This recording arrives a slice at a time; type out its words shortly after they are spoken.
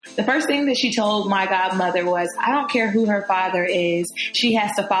the first thing that she told my godmother was, I don't care who her father is, she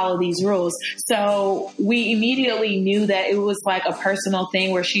has to follow these rules. So we immediately knew that it was like a personal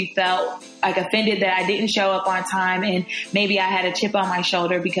thing where she felt like offended that I didn't show up on time, and maybe I had a chip on my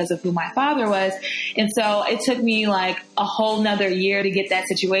shoulder because of who my father was. And so it took me like a whole nother year to get that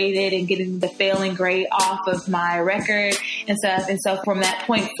situated and getting the failing grade off of my record and stuff. And so from that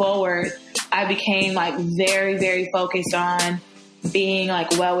point forward, I became like very, very focused on being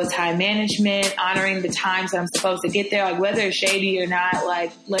like well with time management, honoring the times that I'm supposed to get there, like whether it's shady or not,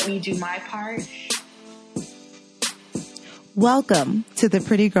 like let me do my part. Welcome to the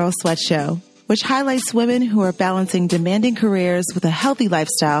Pretty Girl Sweat Show, which highlights women who are balancing demanding careers with a healthy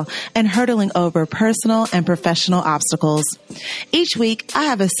lifestyle and hurdling over personal and professional obstacles. Each week, I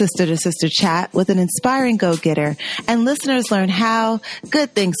have a sister-to-sister chat with an inspiring go-getter, and listeners learn how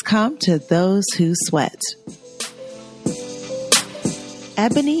good things come to those who sweat.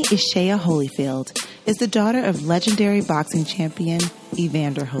 Ebonne Eshaya Holyfield is the daughter of legendary boxing champion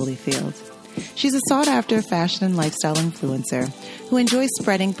Evander Holyfield. She's a sought-after fashion and lifestyle influencer who enjoys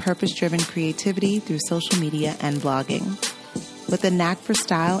spreading purpose-driven creativity through social media and blogging. With a knack for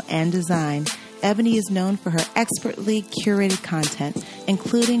style and design, Ebonne is known for her expertly curated content,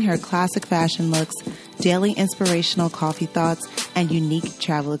 including her classic fashion looks, daily inspirational coffee thoughts, and unique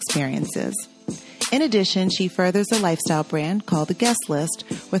travel experiences. In addition, she furthers a lifestyle brand called The Guest List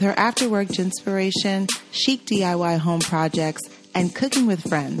with her after-work inspiration, chic DIY home projects, and Cooking with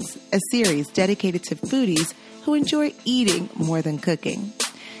Friends, a series dedicated to foodies who enjoy eating more than cooking.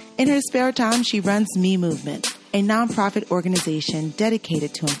 In her spare time, she runs Me Movement, a nonprofit organization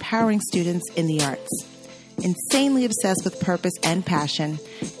dedicated to empowering students in the arts. Insanely obsessed with purpose and passion,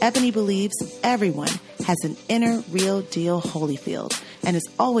 Ebonne believes everyone has an inner real deal Holyfield and is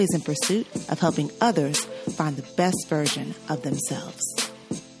always in pursuit of helping others find the best version of themselves.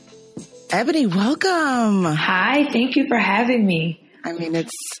 Ebonne, welcome. Hi, thank you for having me. I mean,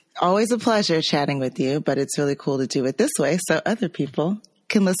 it's always a pleasure chatting with you, but it's really cool to do it this way so other people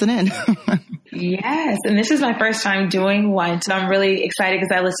can listen in. Yes, and this is my first time doing one, so I'm really excited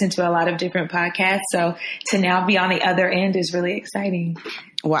because I listen to a lot of different podcasts, so to now be on the other end is really exciting.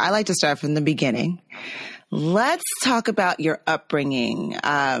 Well, I like to start from the beginning. Let's talk about your upbringing.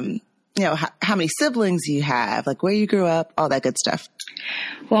 How many siblings you have, like where you grew up, all that good stuff.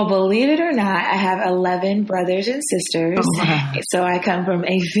 Well, believe it or not, I have 11 brothers and sisters. Oh, wow. So I come from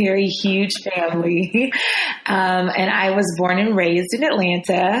a very huge family. And I was born and raised in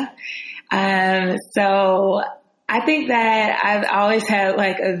Atlanta. So I think that I've always had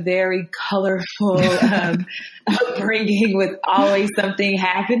like a very colorful upbringing with always something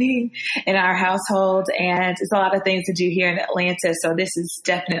happening in our household. And it's a lot of things to do here in Atlanta. So this is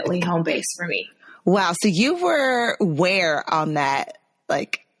definitely home base for me. Wow. So you were where on that,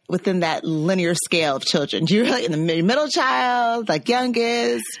 like within that linear scale of children? You were like in the middle child, like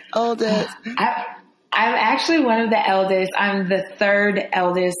youngest, oldest? I'm actually one of the eldest. I'm the third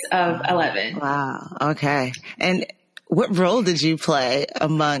eldest of 11. Wow. Okay. And what role did you play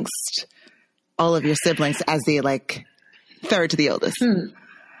amongst all of your siblings as the like third to the oldest?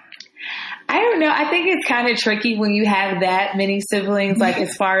 I don't know. I think it's kind of tricky when you have that many siblings, like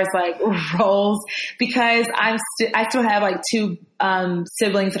as far as like roles, because I still have like two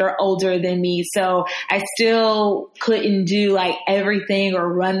siblings that are older than me. So I still couldn't do like everything or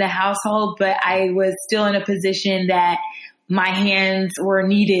run the household, but I was still in a position that my hands were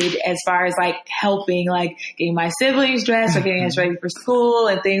needed as far as like helping, like getting my siblings dressed or getting us ready for school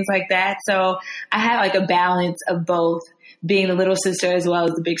and things like that. So I had like a balance of both, being the little sister as well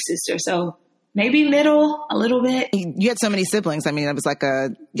as the big sister. So maybe middle a little bit. You had so many siblings. I mean, it was like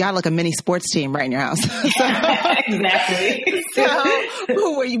you had like a mini sports team right in your house. Exactly. So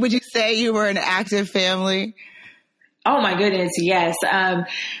would you say you were an active family? Oh my goodness. Yes.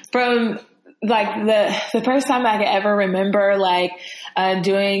 From like the first time I could ever remember like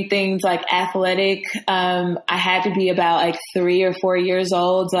doing things like athletic, I had to be about like 3 or 4 years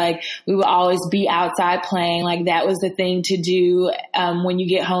old. Like we would always be outside playing. Like that was the thing to do when you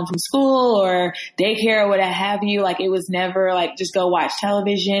get home from school or daycare or what have you. Like it was never like just go watch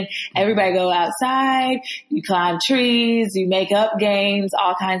television. Everybody go outside, you climb trees, you make up games,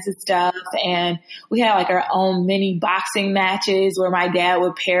 all kinds of stuff. And we had like our own mini boxing matches where my dad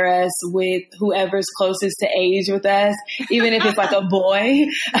would pair us with whoever's closest to age with us, even if it's like a boy.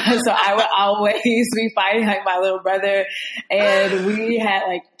 So I would always be fighting like my little brother, and we had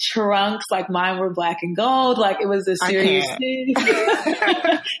like trunks, like mine were black and gold. Like it was a serious thing.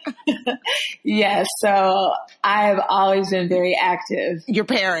 Yes. So I have always been very active. Your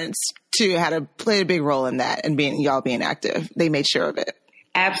parents too played a big role in that and y'all being active. They made sure of it.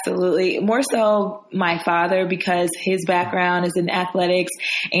 Absolutely. More so my father, because his background is in athletics.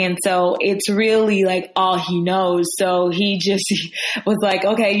 And so it's really like all he knows. So he just was like,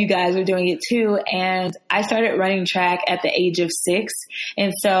 okay, you guys are doing it too. And I started running track at the age of 6.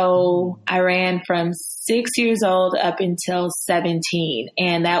 And so I ran from 6 years old up until 17.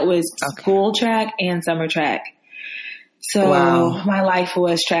 And that was school track and summer track. So my life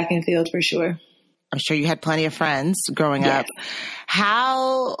was track and field for sure. I'm sure you had plenty of friends growing up.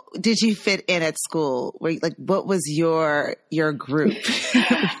 How did you fit in at school? What was your group?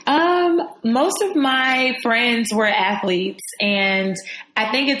 Most of my friends were athletes, and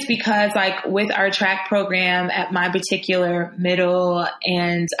I think it's because like with our track program at my particular middle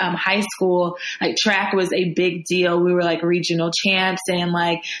and high school, like track was a big deal. We were like regional champs, and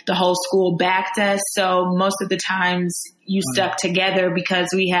like the whole school backed us. So most of the times you stuck together because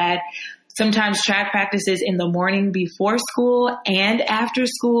we had sometimes track practices in the morning before school and after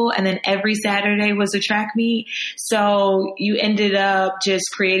school. And then every Saturday was a track meet. So you ended up just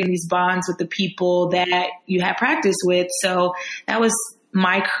creating these bonds with the people that you had practice with. So that was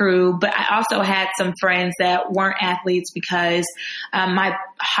my crew. But I also had some friends that weren't athletes because my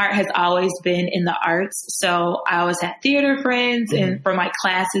heart has always been in the arts. So I always had theater friends and for my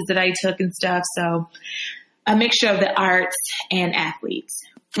classes that I took and stuff. So a mixture of the arts and athletes.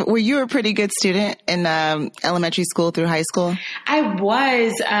 Were you a pretty good student in elementary school through high school? I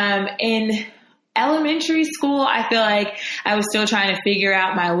was. In elementary school, I feel like I was still trying to figure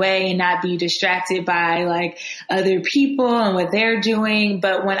out my way and not be distracted by like other people and what they're doing.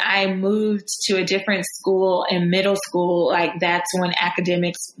 But when I moved to a different school in middle school, like that's when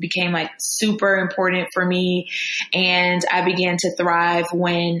academics became like super important for me. And I began to thrive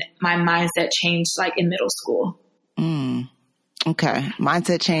when my mindset changed like in middle school. Okay.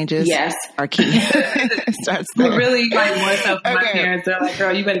 Mindset changes are key. Starts there. But really, like more so for my parents. They're like,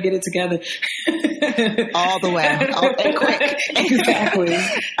 girl, you better get it together. All the way. And quick. Exactly.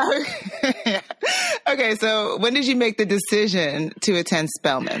 Okay. So when did you make the decision to attend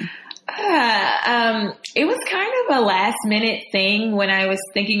Spelman? It was kind of a last minute thing when I was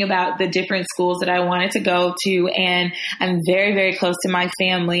thinking about the different schools that I wanted to go to. And I'm very, very close to my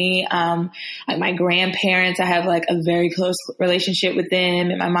family. Like my grandparents, I have like a very close relationship with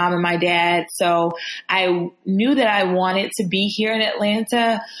them and my mom and my dad. So I knew that I wanted to be here in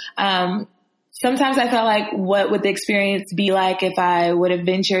Atlanta. Sometimes I felt like what would the experience be like if I would have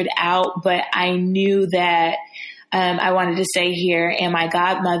ventured out, but I knew that I wanted to stay here, and my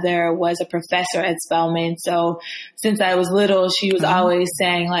godmother was a professor at Spelman. So since I was little, she was always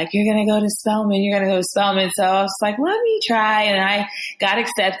saying like, you're going to go to Spelman, you're going to go to Spelman. So I was like, let me try. And I got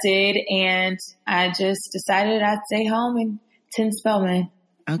accepted, and I just decided I'd stay home and attend Spelman.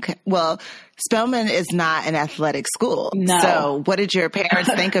 Okay. Well, Spelman is not an athletic school. No. So what did your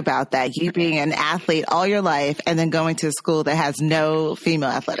parents think about that? You being an athlete all your life and then going to a school that has no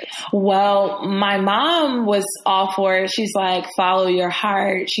female athletics? Well, my mom was all for it. She's like, follow your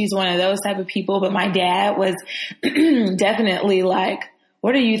heart. She's one of those type of people. But my dad was definitely like,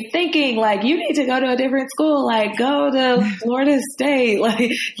 what are you thinking? Like, you need to go to a different school. Like, go to Florida State.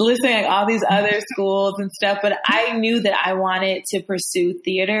 Like, listen to all these other schools and stuff. But I knew that I wanted to pursue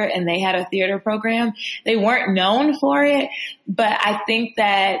theater, and they had a theater program. They weren't known for it, but I think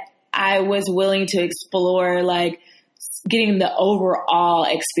that I was willing to explore, like, getting the overall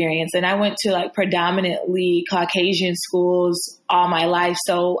experience. And I went to like predominantly Caucasian schools all my life.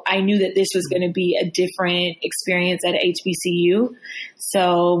 So I knew that this was going to be a different experience at HBCU.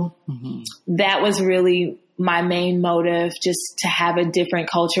 So that was really my main motive, just to have a different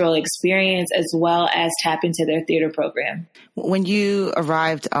cultural experience as well as tap into their theater program. When you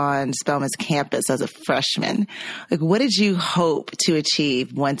arrived on Spelman's campus as a freshman, like what did you hope to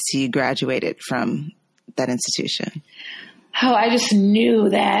achieve once you graduated from that institution? Oh, I just knew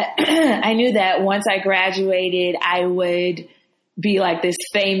that I knew that once I graduated, I would be like this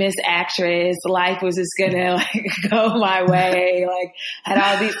famous actress. Life was just gonna like go my way. Like had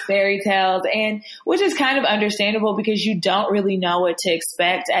all these fairy tales, and which is kind of understandable because you don't really know what to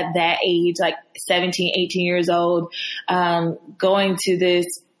expect at that age, like 17, 18 years old, going to this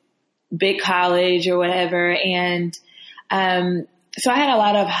big college or whatever. And so I had a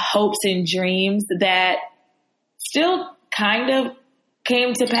lot of hopes and dreams that still kind of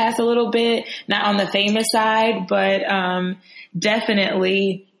came to pass a little bit, not on the famous side, but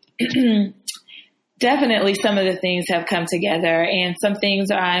definitely some of the things have come together, and some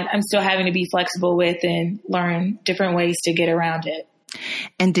things I'm still having to be flexible with and learn different ways to get around it.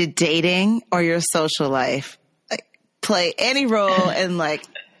 And did dating or your social life play any role in like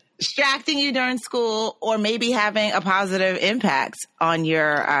distracting you during school or maybe having a positive impact on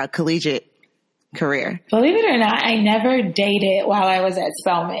your collegiate career? Believe it or not, I never dated while I was at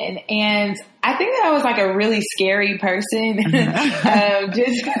Spelman. And I think that I was like a really scary person.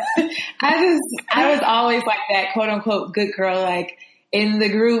 I was always like that quote unquote good girl, like in the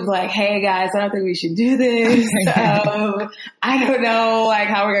group, like, hey guys, I don't think we should do this. I don't know, like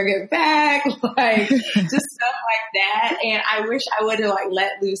how we're gonna get back, like just stuff like that. And I wish I would have like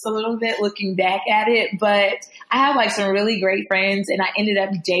let loose a little bit looking back at it. But I have like some really great friends, and I ended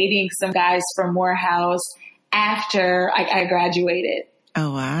up dating some guys from Morehouse after I graduated.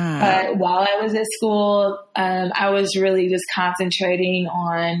 Oh, wow. But while I was at school, I was really just concentrating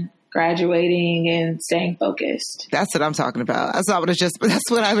on graduating and staying focused. That's what I'm talking about. That's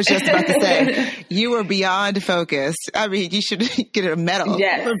what I was just about to say. You were beyond focused. I mean, you should get a medal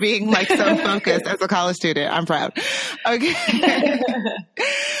for being like so focused as a college student. I'm proud. Okay.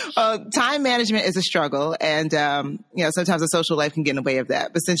 Time management is a struggle, and sometimes a social life can get in the way of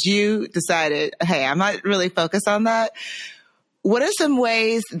that. But since you decided, hey, I'm not really focused on that, what are some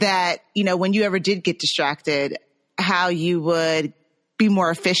ways that, when you ever did get distracted, how you would be more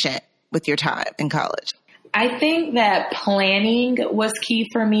efficient with your time in college? I think that planning was key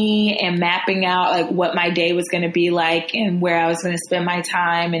for me, and mapping out like what my day was going to be like and where I was going to spend my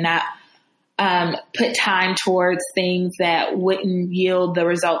time, and not put time towards things that wouldn't yield the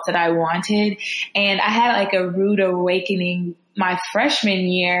results that I wanted. And I had like a rude awakening my freshman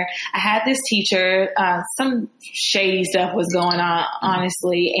year. I had this teacher, some shady stuff was going on,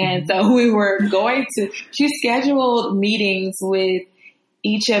 honestly. And so she scheduled meetings with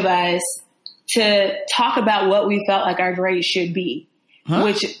each of us to talk about what we felt like our grades should be,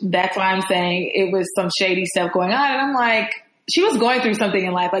 which that's why I'm saying it was some shady stuff going on. And I'm like, she was going through something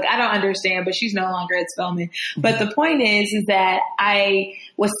in life. Like, I don't understand, but she's no longer at Spelman. But the point is that I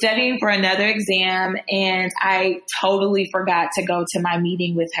was studying for another exam, and I totally forgot to go to my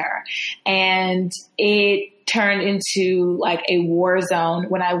meeting with her. And it turned into like a war zone.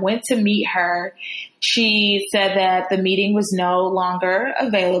 When I went to meet her, she said that the meeting was no longer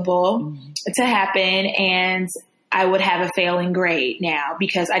available to happen, and I would have a failing grade now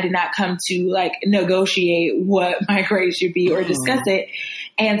because I did not come to like negotiate what my grade should be or discuss it.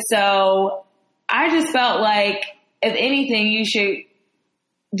 And so I just felt like, if anything, you should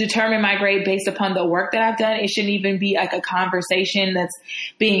determine my grade based upon the work that I've done. It shouldn't even be like a conversation that's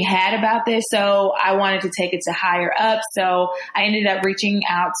being had about this. So I wanted to take it to higher up. So I ended up reaching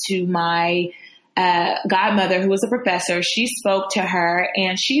out to my godmother, who was a professor. She spoke to her,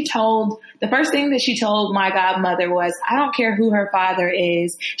 and the first thing that she told my godmother was, I don't care who her father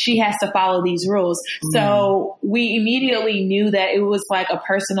is, she has to follow these rules. So we immediately knew that it was like a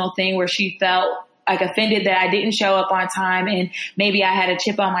personal thing where she felt like offended that I didn't show up on time, and maybe I had a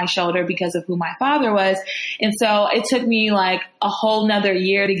chip on my shoulder because of who my father was. And so it took me like a whole nother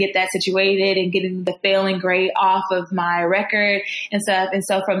year to get that situated and getting the failing grade off of my record and stuff. And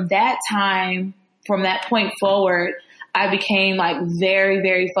so from that point forward, I became like very,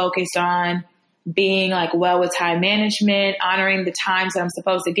 very focused on being like well with time management, honoring the times that I'm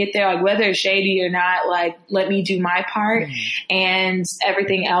supposed to get there, like whether it's shady or not, like let me do my part and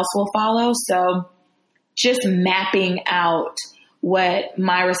everything else will follow. So just mapping out what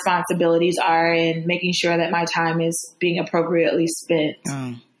my responsibilities are and making sure that my time is being appropriately spent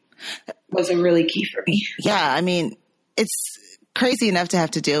was a really key for me. Yeah. I mean, it's crazy enough to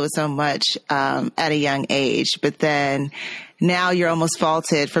have to deal with so much at a young age, but then now you're almost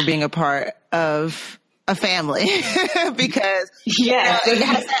faulted for being a part of a family because have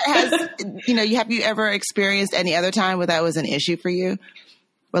you ever experienced any other time where that was an issue for you,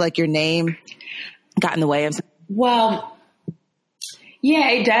 where like your name got in the way of something? Well, yeah,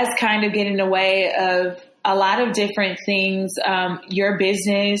 it does kind of get in the way of a lot of different things. Your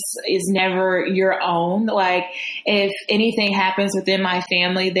business is never your own. Like if anything happens within my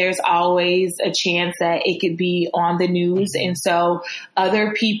family, there's always a chance that it could be on the news. And so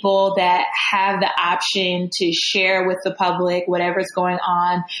other people that have the option to share with the public whatever's going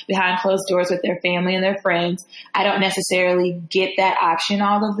on behind closed doors with their family and their friends, I don't necessarily get that option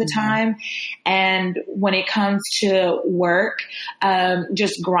all of the time. And when it comes to work,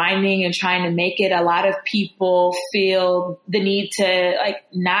 just grinding and trying to make it, a lot of people feel the need to like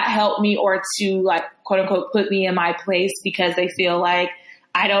not help me or to like quote unquote put me in my place because they feel like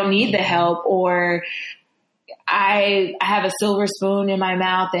I don't need the help, or I have a silver spoon in my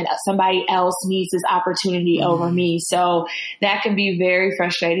mouth and somebody else needs this opportunity over me. So that can be very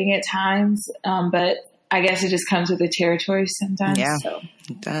frustrating at times. But I guess it just comes with the territory sometimes. Yeah,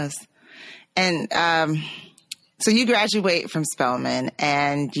 it does. And So you graduate from Spelman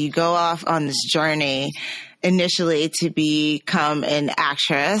and you go off on this journey initially to become an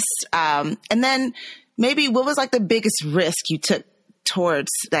actress. And then maybe what was like the biggest risk you took towards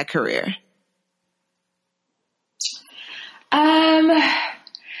that career?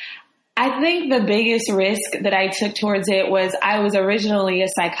 I think the biggest risk that I took towards it was I was originally a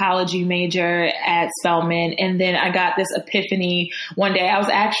psychology major at Spelman, and then I got this epiphany one day. I was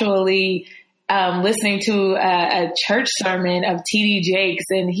actually listening to a church sermon of T.D. Jakes,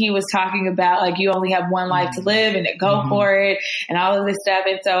 and he was talking about like you only have one life to live and to go for it and all of this stuff.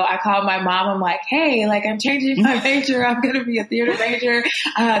 And so I called my mom. I'm like, hey, like I'm changing my major. I'm going to be a theater major.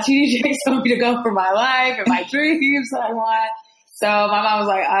 T.D. Jakes told me to go for my life and my dreams that I want. So my mom was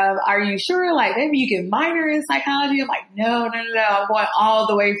like, are you sure? Like, maybe you can minor in psychology. I'm like, no. I'm going all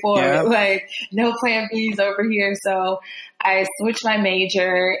the way forward. Yep. Like, no plan B's over here. So I switched my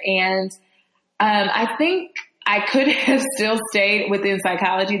major, and I think I could have still stayed within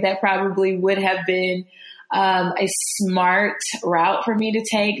psychology. That probably would have been a smart route for me to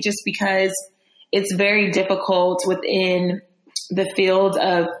take, just because it's very difficult within the field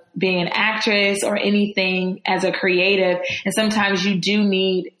of being an actress or anything as a creative. And sometimes you do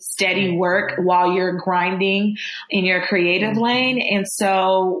need steady work while you're grinding in your creative lane. And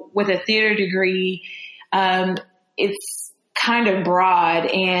so with a theater degree, it's kind of broad,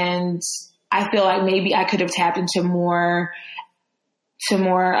 and I feel like maybe I could have tapped into more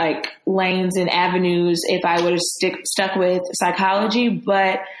like lanes and avenues if I would have stuck with psychology.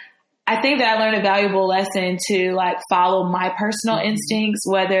 But I think that I learned a valuable lesson to like follow my personal instincts,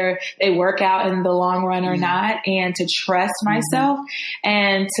 whether they work out in the long run or not, and to trust myself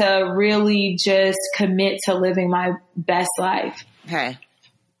and to really just commit to living my best life. Okay.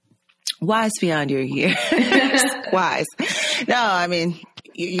 Wise beyond your years. Wise. No, I mean,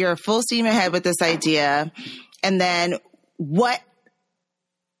 you're full steam ahead with this idea. And then what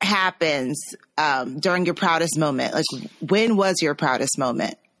happens during your proudest moment? Like, when was your proudest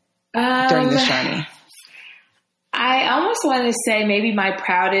moment during this journey? I almost want to say maybe my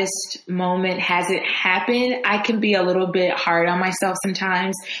proudest moment hasn't happened. I can be a little bit hard on myself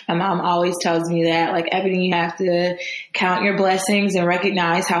sometimes. My mom always tells me that, like, Ebony, you have to count your blessings and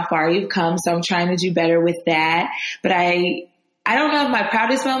recognize how far you've come. So I'm trying to do better with that. But I don't know if my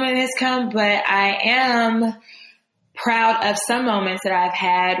proudest moment has come, but I am proud of some moments that I've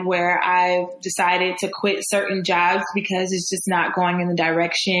had where I've decided to quit certain jobs because it's just not going in the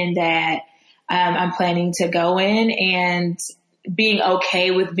direction that I'm planning to go in, and being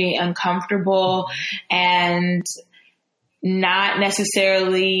okay with being uncomfortable and not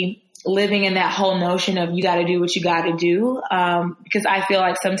necessarily living in that whole notion of you got to do what you got to do. Because I feel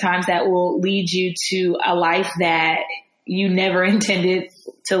like sometimes that will lead you to a life that you never intended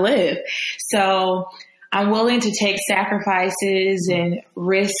to live. So I'm willing to take sacrifices and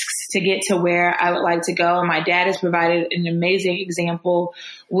risks to get to where I would like to go. And my dad has provided an amazing example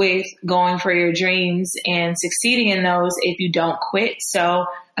with going for your dreams and succeeding in those if you don't quit. So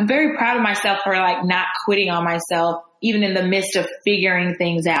I'm very proud of myself for like not quitting on myself, even in the midst of figuring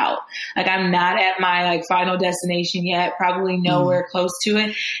things out. Like, I'm not at my like final destination yet, probably nowhere close to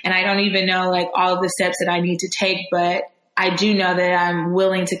it. And I don't even know like all of the steps that I need to take, but I do know that I'm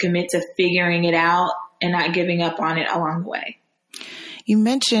willing to commit to figuring it out and not giving up on it along the way. You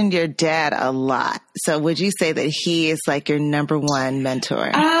mentioned your dad a lot. So would you say that he is like your number one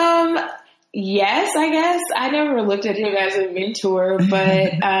mentor? Yes, I guess. I never looked at him as a mentor,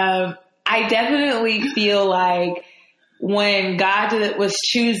 but I definitely feel like when God was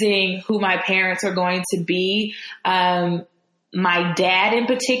choosing who my parents are going to be, my dad in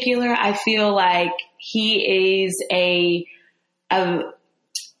particular, I feel like he is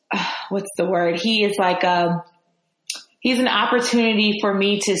what's the word? He is like he's an opportunity for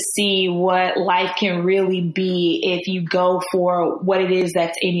me to see what life can really be if you go for what it is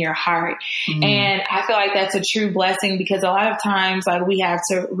that's in your heart. And I feel like that's a true blessing, because a lot of times like we have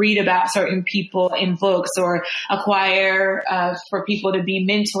to read about certain people in books or acquire for people to be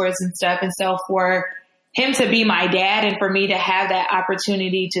mentors and stuff. And so for him to be my dad and for me to have that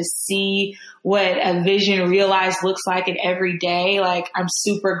opportunity to see what a vision realized looks like in every day, like I'm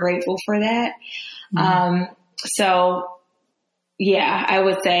super grateful for that. So yeah, I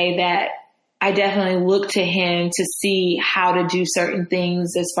would say that I definitely look to him to see how to do certain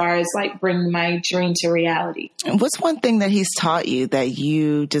things as far as like bringing my dream to reality. And what's one thing that he's taught you that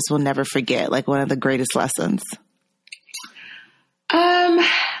you just will never forget? Like one of the greatest lessons?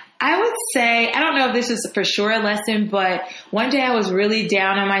 I would say, I don't know if this is for sure a lesson, but one day I was really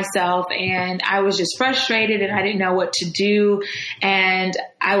down on myself and I was just frustrated and I didn't know what to do. And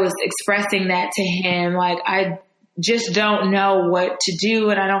I was expressing that to him. Like, I just don't know what to do.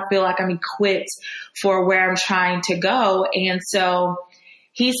 And I don't feel like I'm equipped for where I'm trying to go. And so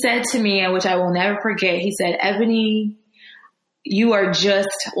he said to me, which I will never forget, he said, Ebony, you are just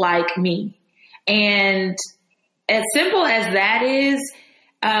like me. And as simple as that is,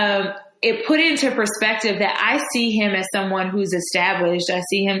 it put into perspective that I see him as someone who's established. I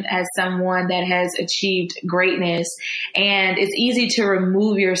see him as someone that has achieved greatness. And it's easy to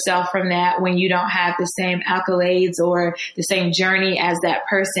remove yourself from that when you don't have the same accolades or the same journey as that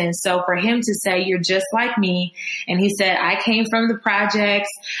person. So for him to say, you're just like me. And he said, I came from the projects.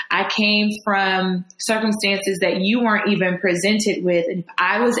 I came from circumstances that you weren't even presented with. And if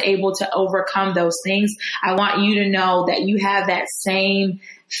I was able to overcome those things, I want you to know that you have that same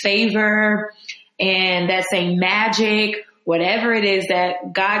favor and that same magic, whatever it is,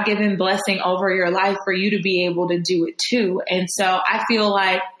 that God-given blessing over your life for you to be able to do it too. And so I feel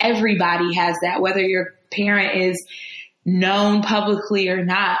like everybody has that, whether your parent is known publicly or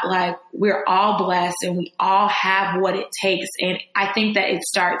not. Like, we're all blessed and we all have what it takes. And I think that it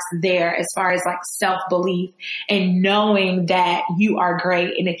starts there as far as like self-belief and knowing that you are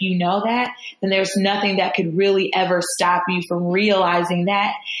great. And if you know that, then there's nothing that could really ever stop you from realizing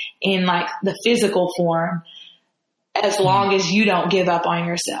that in like the physical form, as long as you don't give up on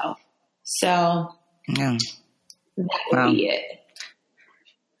yourself. So that would be it.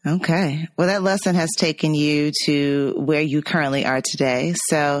 Okay. Well, that lesson has taken you to where you currently are today.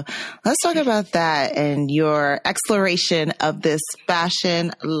 So let's talk about that and your exploration of this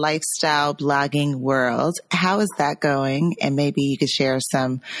fashion lifestyle blogging world. How is that going? And maybe you could share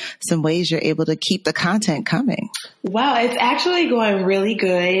some ways you're able to keep the content coming. Wow, it's actually going really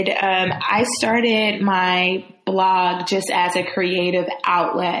good. I started my blog just as a creative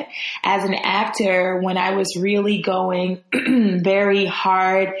outlet. As an actor, when I was really going very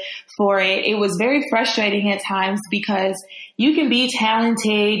hard for it, it was very frustrating at times because you can be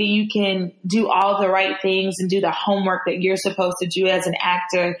talented, you can do all the right things and do the homework that you're supposed to do as an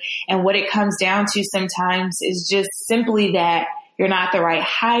actor. And what it comes down to sometimes is just simply that you're not the right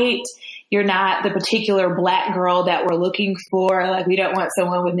height. You're not the particular Black girl that we're looking for. Like, we don't want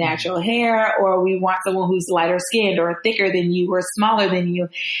someone with natural hair, or we want someone who's lighter skinned or thicker than you or smaller than you.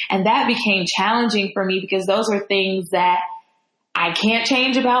 And that became challenging for me because those are things that I can't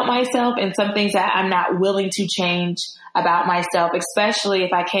change about myself and some things that I'm not willing to change about myself, especially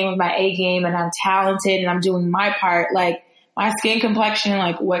if I came with my A game and I'm talented and I'm doing my part. Like, my skin complexion,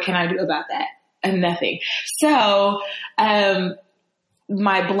 like, what can I do about that? And nothing. So,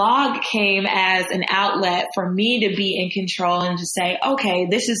 my blog came as an outlet for me to be in control and to say, okay,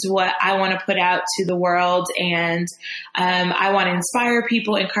 this is what I want to put out to the world. And I want to inspire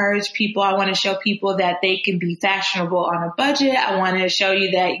people, encourage people. I want to show people that they can be fashionable on a budget. I want to show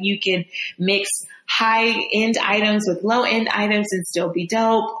you that you can mix high-end items with low-end items and still be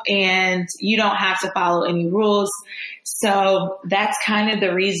dope. And you don't have to follow any rules. So that's kind of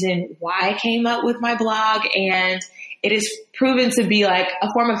the reason why I came up with my blog. And it has proven to be like a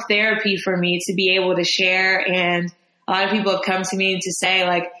form of therapy for me to be able to share. And a lot of people have come to me to say,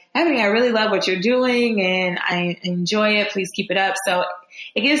 like, Ebony, I really love what you're doing and I enjoy it. Please keep it up. So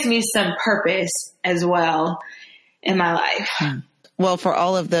it gives me some purpose as well in my life. Well, for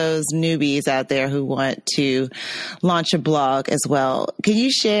all of those newbies out there who want to launch a blog as well, can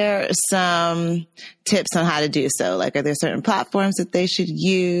you share some tips on how to do so? Like, are there certain platforms that they should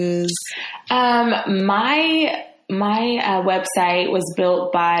use? My website was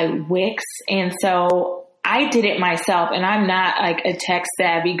built by Wix, and so I did it myself, and I'm not like a tech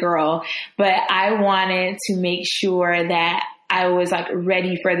savvy girl, but I wanted to make sure that I was like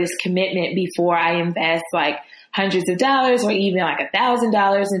ready for this commitment before I invest like hundreds of dollars or even like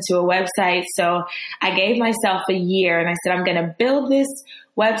 $1,000 into a website. So I gave myself a year and I said, I'm going to build this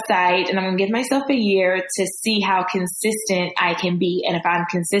website and I'm going to give myself a year to see how consistent I can be. And if I'm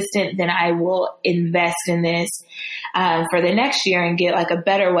consistent, then I will invest in this for the next year and get like a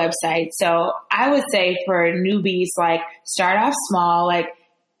better website. So I would say for newbies, like, start off small. Like,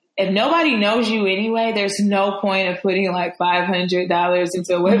 if nobody knows you anyway, there's no point of putting like $500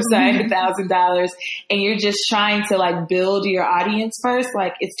 into a website, $1,000, and you're just trying to like build your audience first.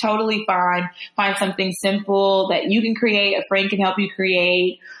 Like, it's totally fine. Find something simple that you can create, a friend can help you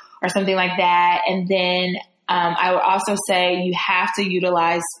create, or something like that. And then I would also say you have to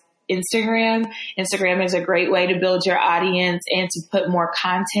utilize Instagram. Instagram is a great way to build your audience and to put more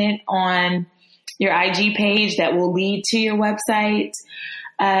content on your IG page that will lead to your website.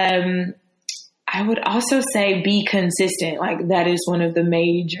 I would also say be consistent. Like, that is one of the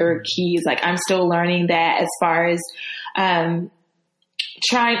major keys. Like, I'm still learning that as far as,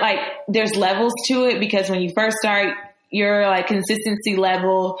 there's levels to it, because when you first start, your like consistency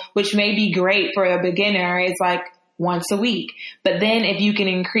level, which may be great for a beginner, is like once a week. But then if you can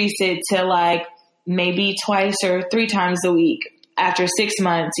increase it to like maybe twice or 3 times a week after 6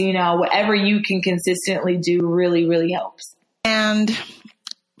 months, whatever you can consistently do really, really helps. And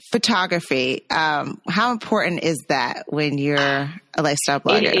photography, how important is that when you're a lifestyle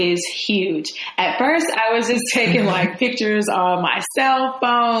blogger? It is huge. At first, I was just taking like pictures on my cell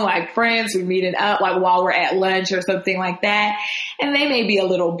phone, like friends were meeting up, like while we're at lunch or something like that. And they may be a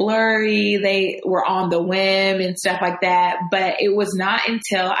little blurry. They were on the whim and stuff like that. But it was not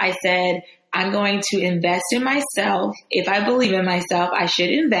until I said, I'm going to invest in myself. If I believe in myself, I should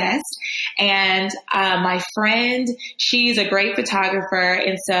invest. And my friend, she's a great photographer.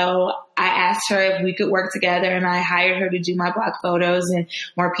 And so I asked her if we could work together, and I hired her to do my blog photos, and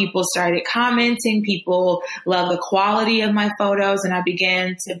more people started commenting. People love the quality of my photos, and I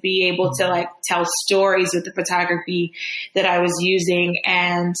began to be able to like tell stories with the photography that I was using.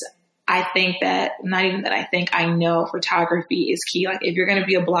 And I think that, not even that I think, I know photography is key. Like if you're going to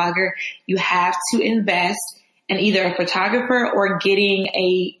be a blogger, you have to invest in either a photographer or getting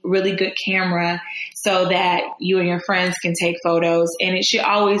a really good camera so that you and your friends can take photos. And it should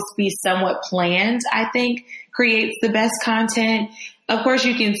always be somewhat planned, I think, creates the best content. Of course,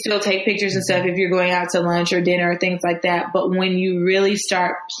 you can still take pictures and stuff if you're going out to lunch or dinner or things like that. But when you really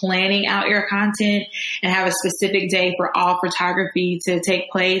start planning out your content and have a specific day for all photography to take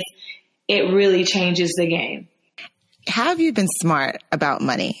place, it really changes the game. Have you been smart about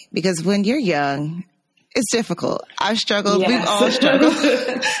money? Because when you're young, it's difficult. I've struggled. Yes. We've all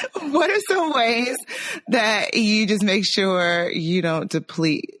struggled. What are some ways that you just make sure you don't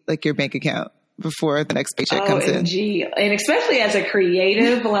deplete like your bank account before the next paycheck comes in? And especially as a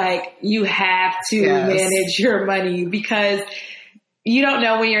creative, like you have to manage your money, because you don't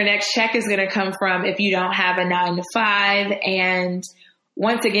know when your next check is going to come from if you don't have a 9-to-5. And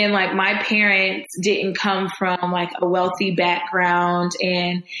once again, like my parents didn't come from like a wealthy background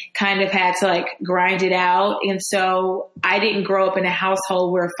and kind of had to like grind it out. And so I didn't grow up in a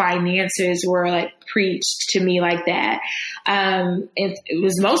household where finances were like preached to me like that. It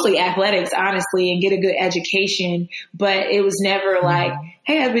was mostly athletics, honestly, and get a good education, but it was never like,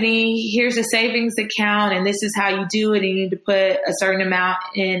 hey, Ebony, here's a savings account and this is how you do it. And you need to put a certain amount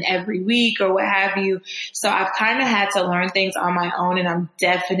in every week or what have you. So I've kind of had to learn things on my own, and I'm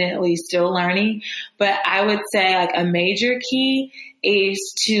definitely still learning. But I would say like a major key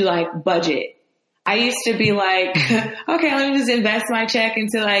is to like budget. I used to be like, okay, let me just invest my check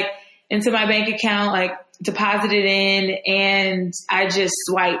into my bank account, like deposit it in, and I just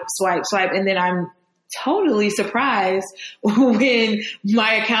swipe. And then I'm totally surprised when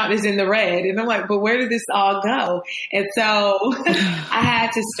my account is in the red. And I'm like, but where did this all go? And so I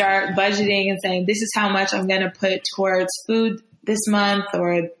had to start budgeting and saying, this is how much I'm going to put towards food this month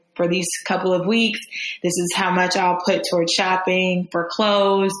or for these couple of weeks. This is how much I'll put towards shopping for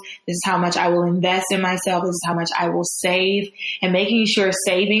clothes. This is how much I will invest in myself. This is how much I will save, and making sure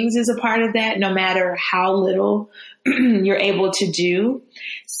savings is a part of that, no matter how little you're able to do.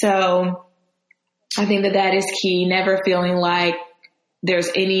 So I think that is key. Never feeling like there's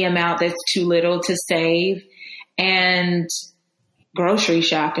any amount that's too little to save, and grocery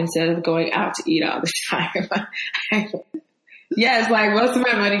shop instead of going out to eat all the time. Yeah, it's like most of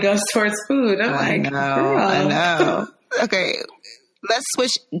my money goes towards food. I know. Okay, let's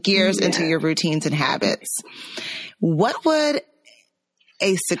switch gears into your routines and habits. What would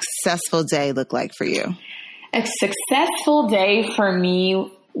a successful day look like for you? A successful day for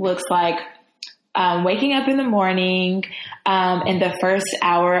me looks like waking up in the morning, and the first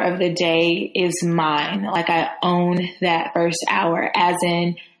hour of the day is mine. Like I own that first hour, as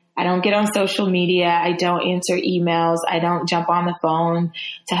in I don't get on social media. I don't answer emails. I don't jump on the phone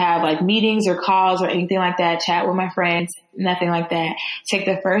to have like meetings or calls or anything like that, chat with my friends, nothing like that. Take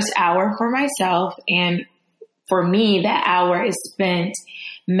the first hour for myself. And for me, that hour is spent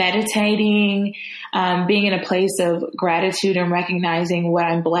meditating, being in a place of gratitude and recognizing what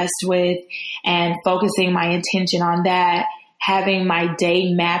I'm blessed with and focusing my intention on that. Having my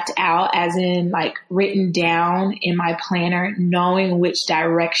day mapped out, as in like written down in my planner, knowing which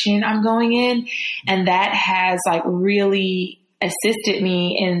direction I'm going in. And that has like really assisted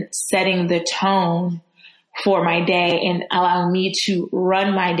me in setting the tone for my day and allowing me to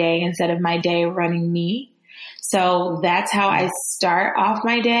run my day instead of my day running me. So that's how I start off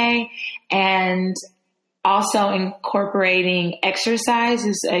my day. And also incorporating exercise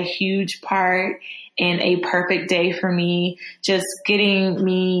is a huge part in a perfect day for me. Just getting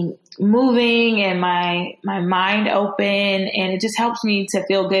me moving and my mind open, and it just helps me to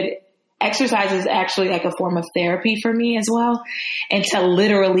feel good. Exercise is actually like a form of therapy for me as well, and to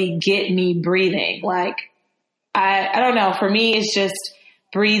literally get me breathing. Like, I don't know, for me, it's just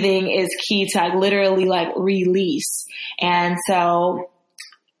breathing is key to like literally like release. And so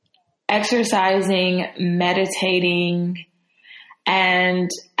exercising, meditating, and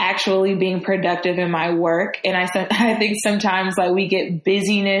actually being productive in my work. And I think sometimes like we get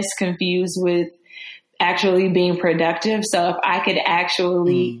busyness confused with actually being productive. So if I could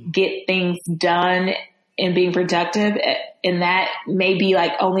actually get things done and being productive, and that may be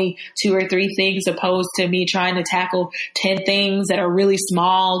like only 2 or 3 things opposed to me trying to tackle 10 things that are really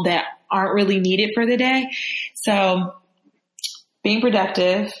small that aren't really needed for the day. So being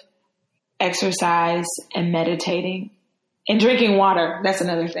productive, exercise, and meditating, and drinking water. That's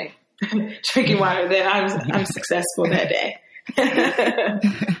another thing. Drinking water, then I'm successful that day.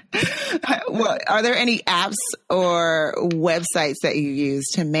 Well, are there any apps or websites that you use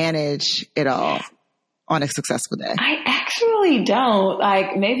to manage it all on a successful day? I actually don't.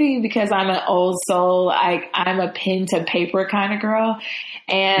 Like, maybe because I'm an old soul, like I'm a pen to paper kind of girl.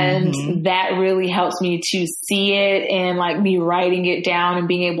 And that really helps me to see it, and like me writing it down and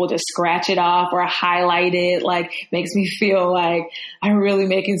being able to scratch it off or highlight it, like makes me feel like I'm really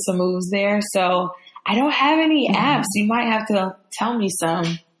making some moves there. So I don't have any apps. You might have to tell me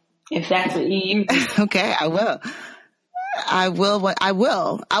some if that's what you use. Okay, I will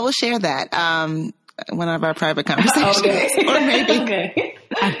share that. One of our private conversations. Okay. Or maybe. Okay.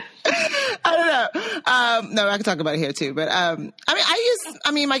 I don't know. No, I can talk about it here too. But I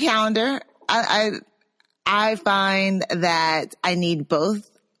use my calendar. I find that I need both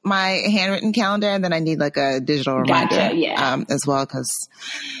my handwritten calendar, and then I need like a digital reminder as well. And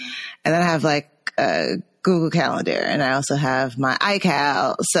then I have like a Google Calendar, and I also have my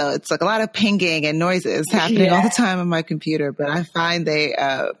iCal. So it's like a lot of pinging and noises happening all the time on my computer, but I find they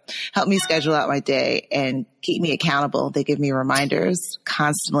help me schedule out my day and keep me accountable. They give me reminders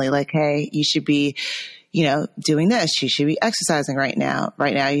constantly, like, hey, you should be, doing this. You should be exercising right now.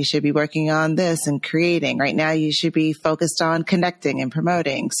 Right now, you should be working on this and creating. Right now, you should be focused on connecting and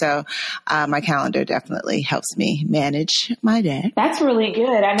promoting. So my calendar definitely helps me manage my day. That's really good.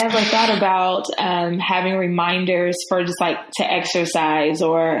 I never thought about having reminders for just like to exercise,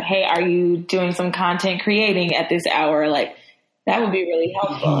 or, hey, are you doing some content creating at this hour? Like, that would be really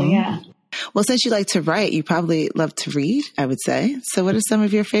helpful. Yeah. Well, since you like to write, you probably love to read, I would say. So what are some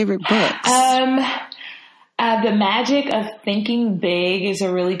of your favorite books? The Magic of Thinking Big is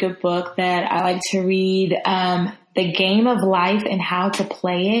a really good book that I like to read. The Game of Life and How to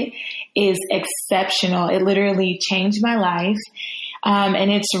Play It is exceptional. It literally changed my life.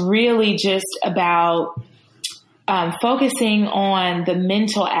 And it's really just about focusing on the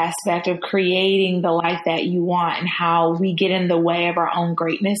mental aspect of creating the life that you want, and how we get in the way of our own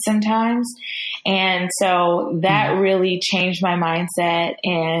greatness sometimes. And so that really changed my mindset,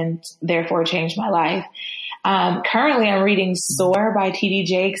 and therefore changed my life. Currently I'm reading Soar by T.D.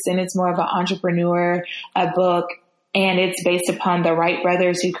 Jakes, and it's more of an entrepreneur book. And it's based upon the Wright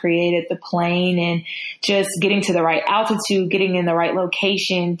brothers who created the plane, and just getting to the right altitude, getting in the right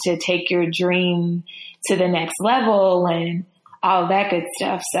location to take your dream to the next level and all of that good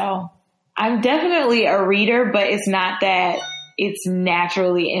stuff. So I'm definitely a reader, but it's not that it's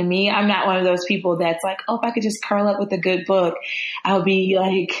naturally in me. I'm not one of those people that's like, oh, if I could just curl up with a good book, I'll be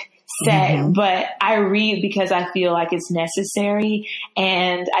like set. But I read because I feel like it's necessary.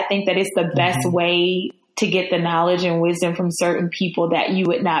 And I think that it's the best way to get the knowledge and wisdom from certain people that you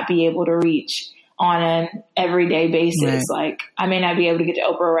would not be able to reach on an everyday basis. Right. Like, I may not be able to get to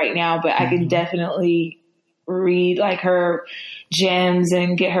Oprah right now, but I can definitely read like her gems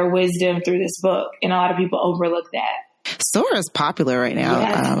and get her wisdom through this book. And a lot of people overlook that. SOAR is popular right now.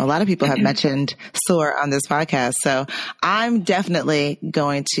 Yes. A lot of people have mentioned SOAR on this podcast. So I'm definitely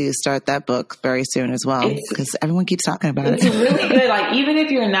going to start that book very soon as well, because everyone keeps talking about it. It's really good. Like, even if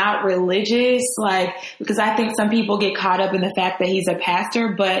you're not religious, like, because I think some people get caught up in the fact that he's a pastor,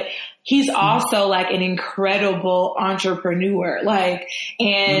 but he's also like an incredible entrepreneur, like,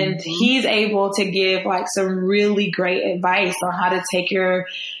 and he's able to give like some really great advice on how to take your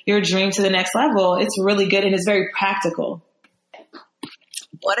dream to the next level. It's really good, and it's very practical.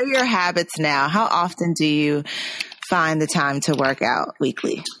 What are your habits now? How often do you find the time to work out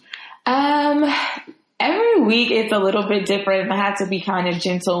weekly? Every week it's a little bit different, and I have to be kind of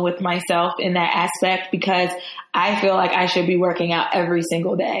gentle with myself in that aspect, because I feel like I should be working out every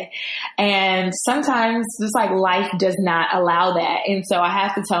single day. And sometimes just like life does not allow that. And so I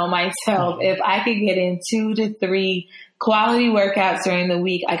have to tell myself, if I could get in 2 to 3 quality workouts during the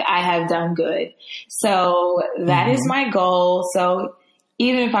week, like I have done good. So that is my goal. So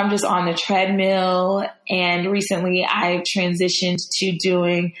even if I'm just on the treadmill, and recently I transitioned to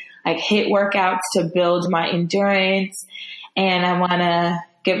doing like HIIT workouts to build my endurance, and I want to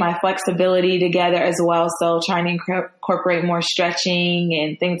get my flexibility together as well. So trying to incorporate more stretching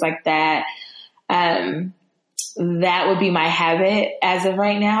and things like that. That would be my habit as of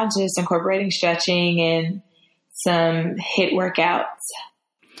right now, just incorporating stretching and some HIIT workouts.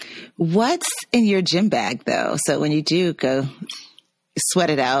 What's in your gym bag though? So when you do go sweat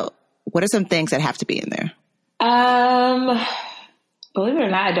it out, what are some things that have to be in there? Believe it or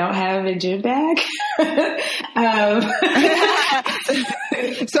not, I don't have a gym bag.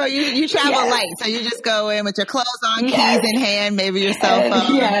 So you travel light. So you just go in with your clothes on, keys in hand, maybe your cell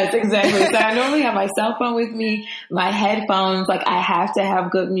phone. Yes, exactly. So I normally have my cell phone with me, my headphones. Like I have to have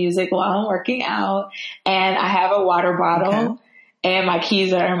good music while I'm working out, and I have a water bottle, and my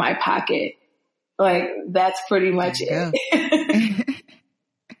keys are in my pocket. Like that's pretty much it.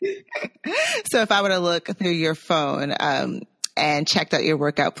 So if I were to look through your phone, and checked out your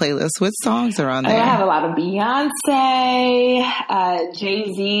workout playlist, what songs are on there? I have a lot of Beyonce,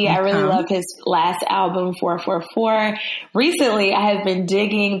 Jay-Z. I really love his last album, 444. Recently, I have been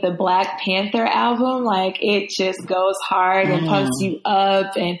digging the Black Panther album. Like, it just goes hard and pumps you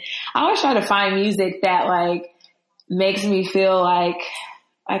up. And I always try to find music that, like, makes me feel like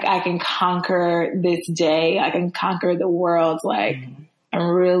I can conquer this day. I can conquer the world. Like, I'm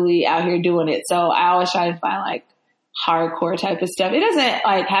really out here doing it. So I always try to find, like, hardcore type of stuff. It doesn't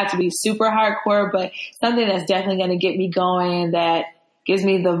like have to be super hardcore, but something that's definitely going to get me going, that gives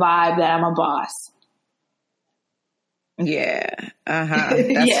me the vibe that I'm a boss. Yeah.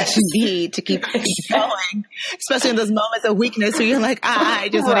 That's what you need to keep going, especially in those moments of weakness where you're like, I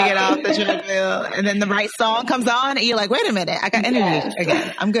just want to get off the treadmill, and then the right song comes on and you're like, wait a minute, I got energy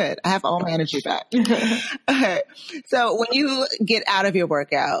again. I'm good. I have all my energy back. Okay. So when you get out of your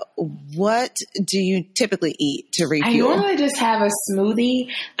workout, what do you typically eat to refuel? I normally just have a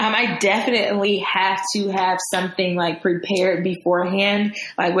smoothie. I definitely have to have something like prepared beforehand,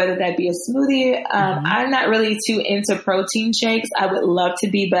 like whether that be a smoothie. I'm not really too into protein shakes. I would love to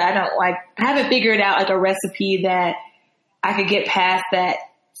be, but I haven't figured out like a recipe that I could get past that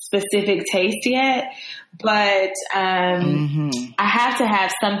specific taste yet. But I have to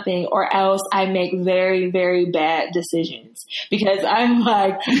have something, or else I make very, very bad decisions, because I'm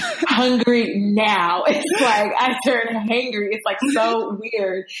like hungry now. It's like I turn hangry. It's like so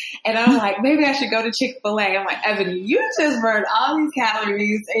weird. And I'm like, maybe I should go to Chick-fil-A. I'm like, Ebony, you just burned all these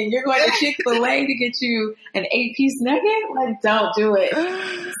calories and you're going to Chick-fil-A to get you an 8-piece nugget? Like, don't do it.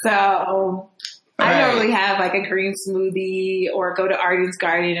 So I normally have like a green smoothie or go to Arden's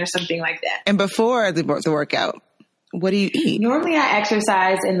Garden or something like that. And before the workout, what do you eat? Normally I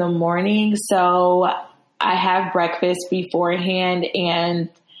exercise in the morning, so I have breakfast beforehand, and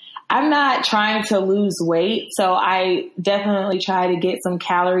I'm not trying to lose weight. So I definitely try to get some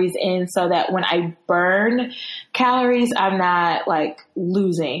calories in so that when I burn calories, I'm not like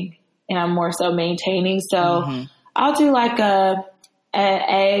losing, and I'm more so maintaining. So I'll do like an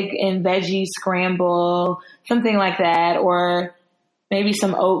egg and veggie scramble, something like that, or maybe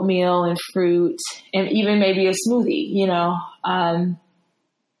some oatmeal and fruit, and even maybe a smoothie, you know.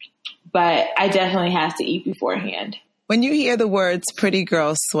 But I definitely have to eat beforehand. When you hear the words pretty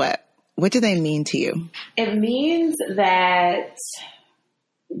girl sweat, what do they mean to you? It means that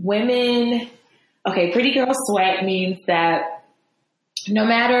pretty girl sweat means that no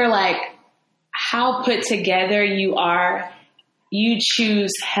matter like how put together you are, you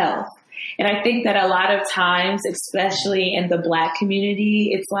choose health. And I think that a lot of times, especially in the Black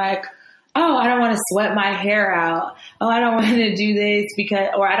community, it's like, oh, I don't want to sweat my hair out. Oh, I don't want to do this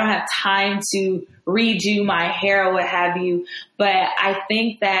or I don't have time to redo my hair or what have you. But I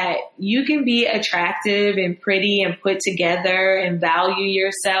think that you can be attractive and pretty and put together and value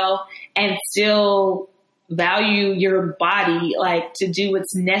yourself and still value your body, like to do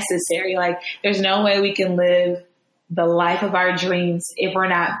what's necessary. Like there's no way we can live the life of our dreams if we're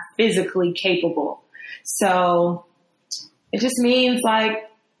not physically capable. So it just means like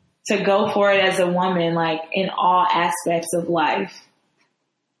to go for it as a woman, like in all aspects of life,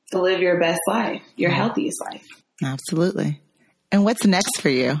 to live your best life, your healthiest life. Absolutely. And what's next for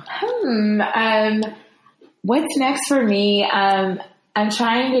you? What's next for me? I'm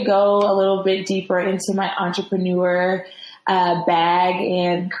trying to go a little bit deeper into my entrepreneur bag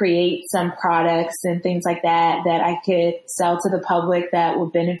and create some products and things like that I could sell to the public that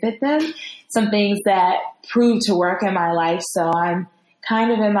would benefit them. Some things that prove to work in my life. So I'm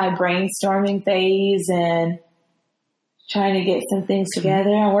kind of in my brainstorming phase and trying to get some things together.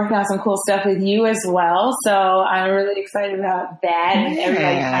 I'm working on some cool stuff with you as well. So I'm really excited about that and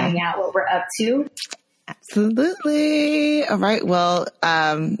everybody finding out what we're up to. Absolutely. All right. Well,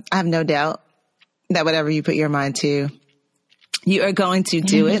 I have no doubt that whatever you put your mind to, you are going to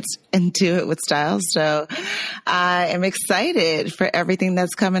do it and do it with style. So I am excited for everything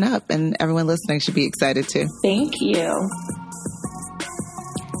that's coming up, and everyone listening should be excited too. Thank you.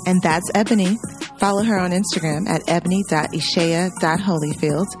 And that's Ebony. Follow her on Instagram at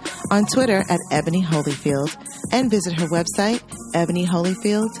ebony.eshaya.holyfield, on Twitter at ebonyholyfield, and visit her website,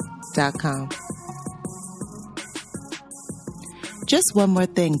 ebonyholyfield.com. Just one more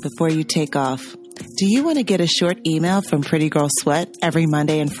thing before you take off. Do you want to get a short email from Pretty Girl Sweat every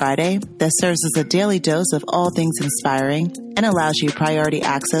Monday and Friday that serves as a daily dose of all things inspiring and allows you priority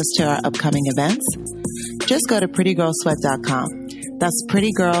access to our upcoming events? Just go to prettygirlsweat.com. That's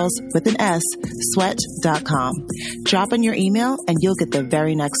prettygirls with an S, sweat.com. Drop in your email and you'll get the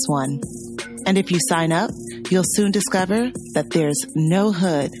very next one. And if you sign up, you'll soon discover that there's no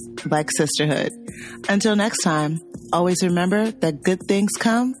hood like sisterhood. Until next time, always remember that good things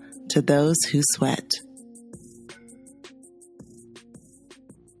come to those who sweat.